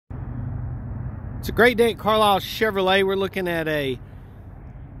It's a great day at Carlisle Chevrolet. We're looking at a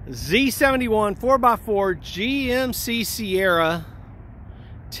Z71 4x4 GMC Sierra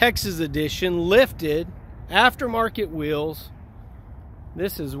Texas edition, lifted, aftermarket wheels.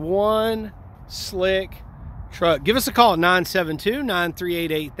 This is one slick truck. Give us a call at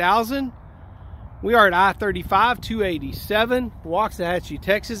 972-938-8000. We are at I-35-287, Waxahachie,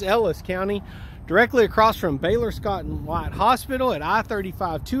 Texas, Ellis County, directly across from Baylor Scott and White Hospital at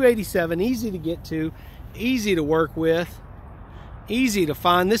I-35-287. Easy to get to, easy to work with, easy to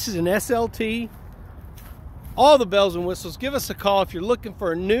find. This is an SLT. All the bells and whistles. Give us a call if you're looking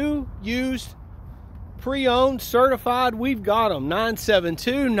for a new, used, pre-owned, certified. We've got them.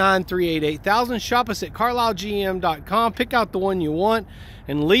 972-938-8000. Shop us at carlislegm.com. Pick out the one you want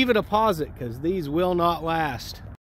and leave a deposit, because these will not last.